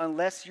you,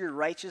 unless your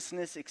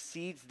righteousness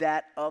exceeds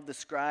that of the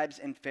scribes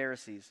and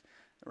Pharisees.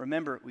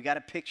 Remember, we got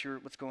to picture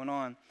what's going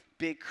on.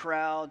 Big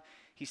crowd.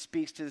 He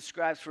speaks to the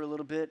scribes for a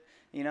little bit,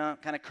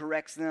 kind of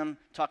corrects them,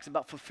 talks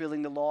about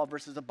fulfilling the law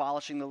versus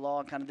abolishing the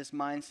law, kind of this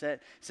mindset,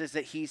 says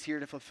that he's here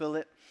to fulfill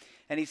it.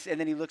 And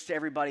then he looks to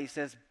everybody, he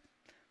says,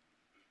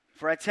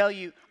 for I tell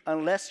you,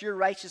 unless your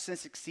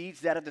righteousness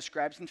exceeds that of the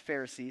scribes and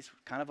Pharisees,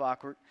 kind of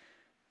awkward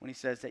when he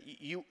says that,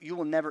 you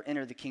will never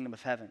enter the kingdom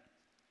of heaven.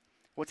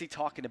 What's he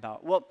talking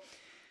about? Well,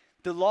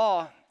 the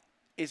law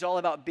is all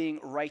about being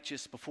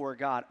righteous before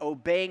God.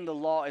 Obeying the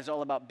law is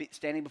all about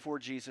standing before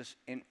Jesus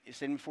and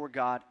standing before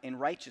God in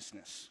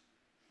righteousness.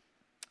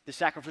 The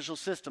sacrificial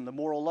system, the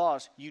moral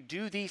laws, you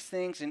do these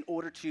things in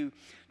order to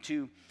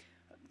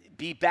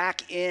be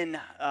back in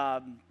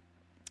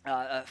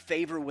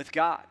favor with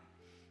God,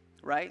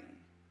 right?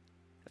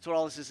 That's what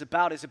all this is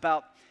about. It's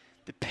about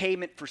the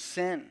payment for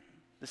sin,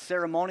 the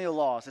ceremonial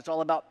laws. It's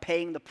all about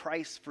paying the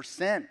price for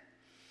sin.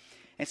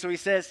 And so he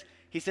says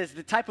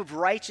the type of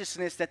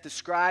righteousness that the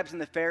scribes and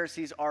the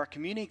Pharisees are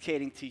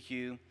communicating to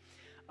you,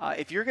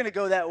 if you're going to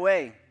go that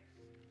way,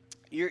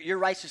 your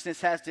righteousness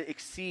has to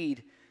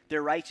exceed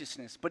their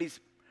righteousness. But he's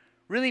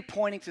really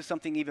pointing to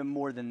something even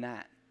more than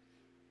that.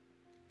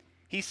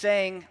 He's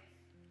saying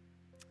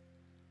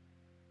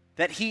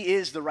that he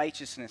is the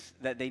righteousness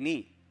that they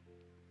need.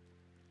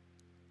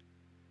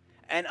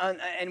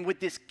 And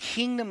with this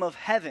kingdom of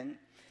heaven,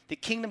 the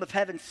kingdom of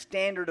heaven's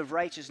standard of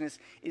righteousness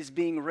is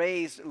being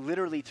raised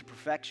literally to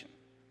perfection.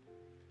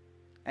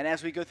 And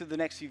as we go through the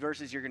next few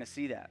verses, you're going to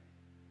see that.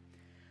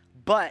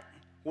 But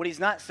what he's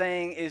not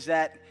saying is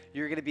that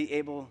you're going to be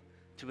able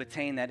to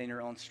attain that in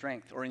your own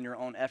strength or in your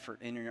own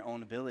effort, in your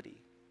own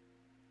ability.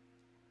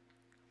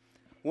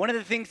 One of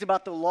the things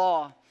about the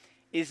law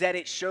is that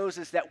it shows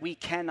us that we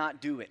cannot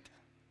do it,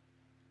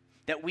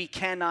 that we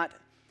cannot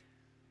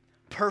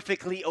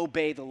perfectly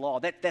obey the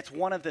law. That's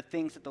one of the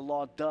things that the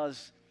law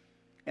does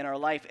in our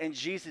life, and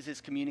Jesus is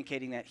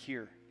communicating that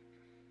here.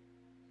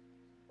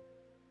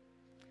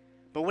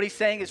 But what he's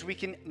saying is we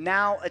can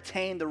now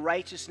attain the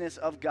righteousness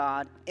of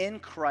God in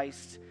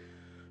Christ,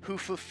 who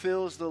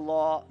fulfills the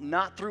law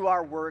not through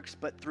our works,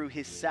 but through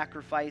his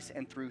sacrifice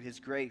and through his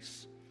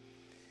grace.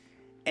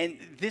 And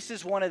this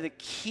is one of the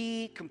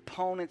key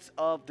components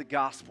of the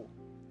gospel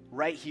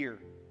right here,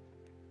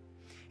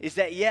 is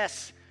that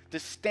yes, the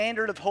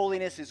standard of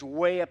holiness is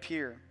way up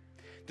here.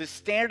 The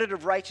standard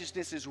of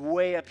righteousness is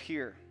way up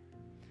here.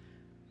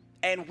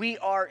 And we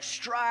are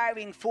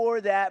striving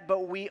for that,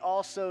 but we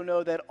also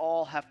know that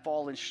all have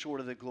fallen short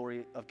of the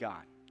glory of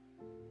God.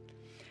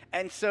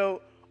 And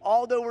so,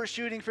 although we're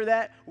shooting for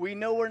that, we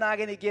know we're not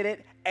going to get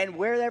it. And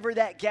wherever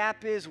that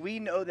gap is, we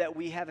know that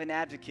we have an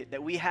advocate,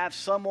 that we have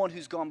someone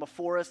who's gone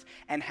before us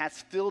and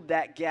has filled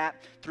that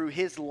gap through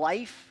his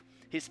life,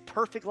 his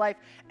perfect life,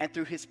 and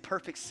through his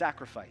perfect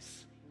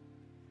sacrifice.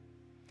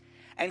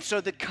 And so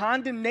the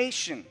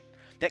condemnation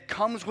that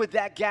comes with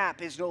that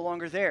gap is no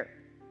longer there.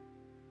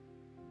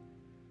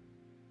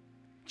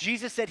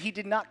 Jesus said he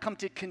did not come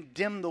to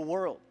condemn the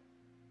world.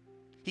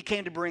 He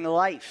came to bring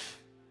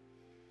life.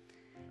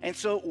 And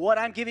so what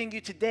I'm giving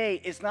you today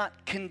is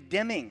not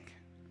condemning.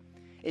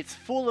 It's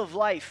full of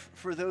life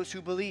for those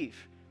who believe,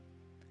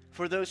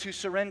 for those who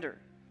surrender.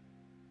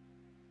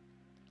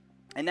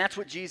 And that's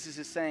what Jesus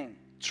is saying.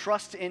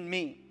 Trust in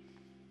me.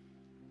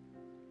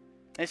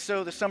 And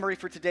so the summary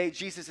for today,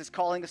 Jesus is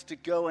calling us to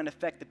go and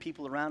affect the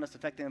people around us,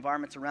 affect the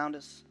environments around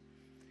us.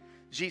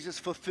 Jesus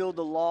fulfilled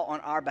the law on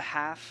our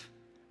behalf.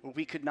 Where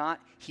we could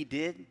not, he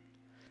did.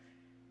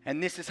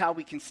 And this is how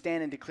we can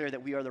stand and declare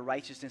that we are the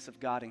righteousness of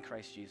God in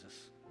Christ Jesus.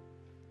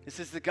 This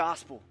is the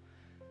gospel.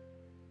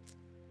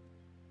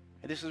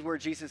 And this is where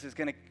Jesus is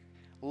going to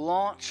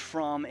launch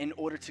from in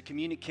order to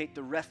communicate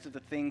the rest of the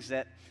things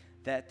that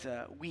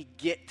we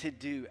get to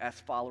do as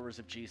followers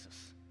of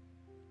Jesus.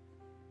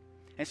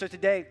 And so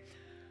today,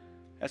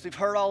 as we've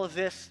heard all of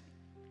this,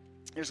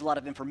 there's a lot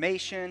of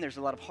information, there's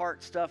a lot of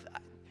heart stuff.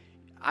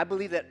 I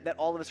believe that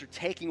all of us are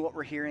taking what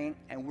we're hearing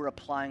and we're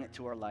applying it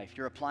to our life.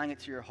 You're applying it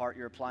to your heart.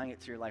 You're applying it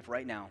to your life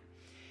right now.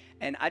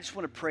 And I just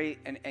want to pray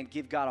and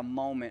give God a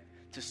moment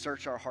to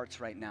search our hearts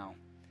right now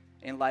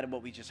in light of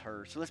what we just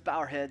heard. So let's bow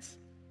our heads.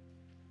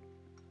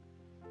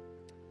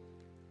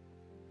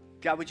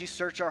 God, would you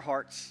search our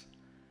hearts?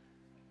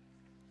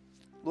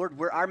 Lord,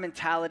 where our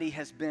mentality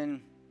has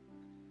been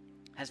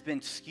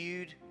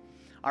skewed,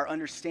 our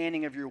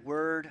understanding of your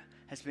word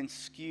has been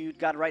skewed.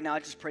 God, right now I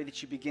just pray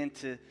that you begin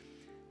to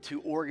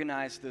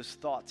organize those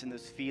thoughts and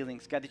those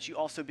feelings. God, that you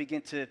also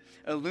begin to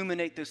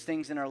illuminate those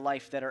things in our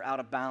life that are out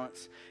of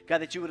balance.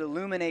 God, that you would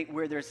illuminate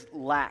where there's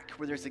lack,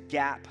 where there's a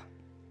gap.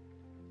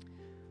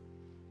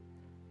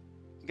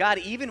 God,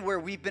 even where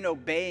we've been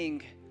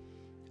obeying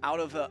out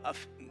of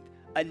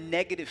a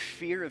negative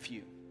fear of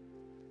you,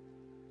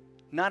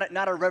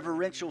 not a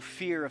reverential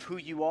fear of who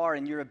you are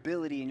and your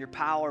ability and your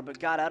power, but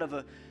God, out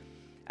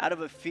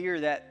of a fear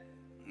that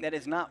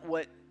is not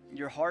what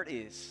your heart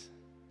is.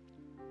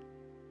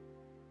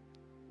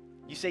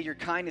 You say your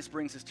kindness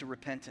brings us to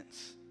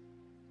repentance.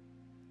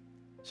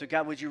 So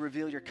God, would you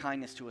reveal your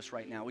kindness to us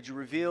right now? Would you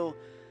reveal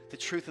the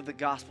truth of the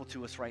gospel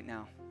to us right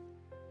now?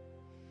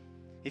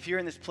 If you're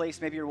in this place,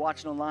 maybe you're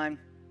watching online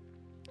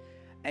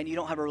and you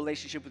don't have a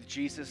relationship with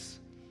Jesus,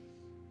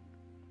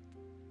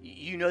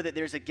 you know that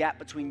there's a gap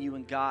between you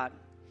and God.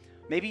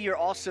 Maybe you're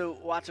also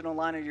watching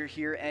online or you're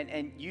here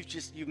and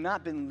you've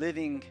not been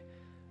living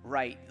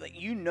right. Like,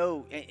 you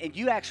know, and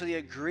you actually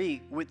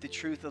agree with the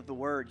truth of the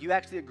word. You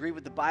actually agree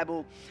with the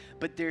Bible,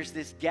 but there's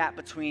this gap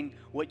between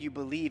what you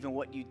believe and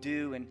what you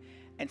do,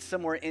 and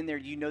somewhere in there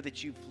you know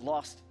that you've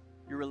lost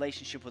your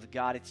relationship with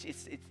God. It's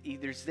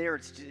either it's there,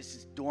 it's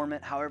just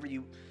dormant, however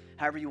you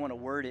want to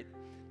word it.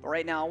 But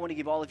right now I want to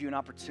give all of you an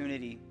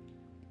opportunity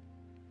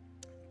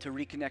to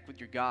reconnect with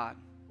your God.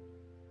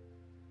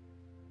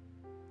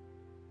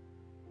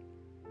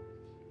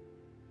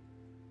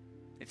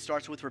 It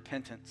starts with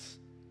repentance.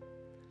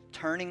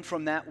 Turning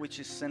from that which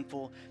is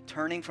sinful,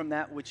 turning from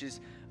that which is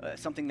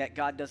something that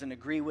God doesn't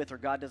agree with or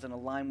God doesn't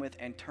align with,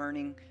 and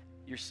turning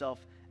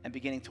yourself and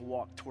beginning to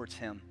walk towards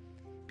Him,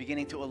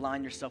 beginning to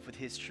align yourself with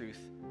His truth.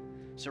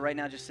 So right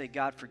now just say,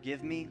 God,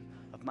 forgive me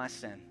of my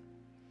sin.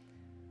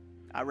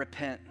 I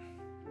repent.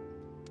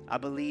 I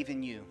believe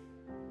in you.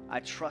 I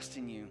trust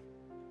in you.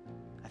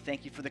 I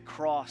thank you for the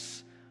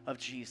cross of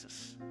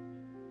Jesus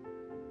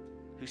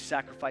who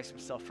sacrificed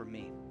Himself for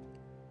me.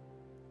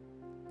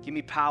 Give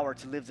me power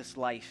to live this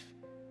life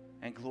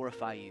and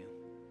glorify you.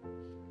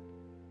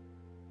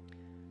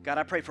 God,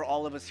 I pray for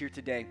all of us here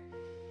today.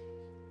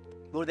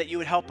 Lord, that you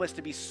would help us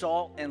to be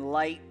salt and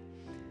light,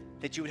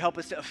 that you would help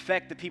us to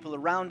affect the people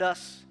around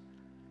us.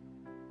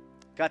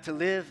 God, to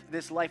live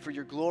this life for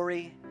your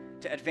glory,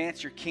 to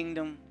advance your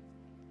kingdom.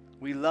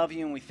 We love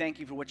you and we thank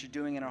you for what you're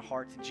doing in our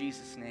hearts. In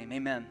Jesus' name,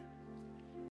 amen.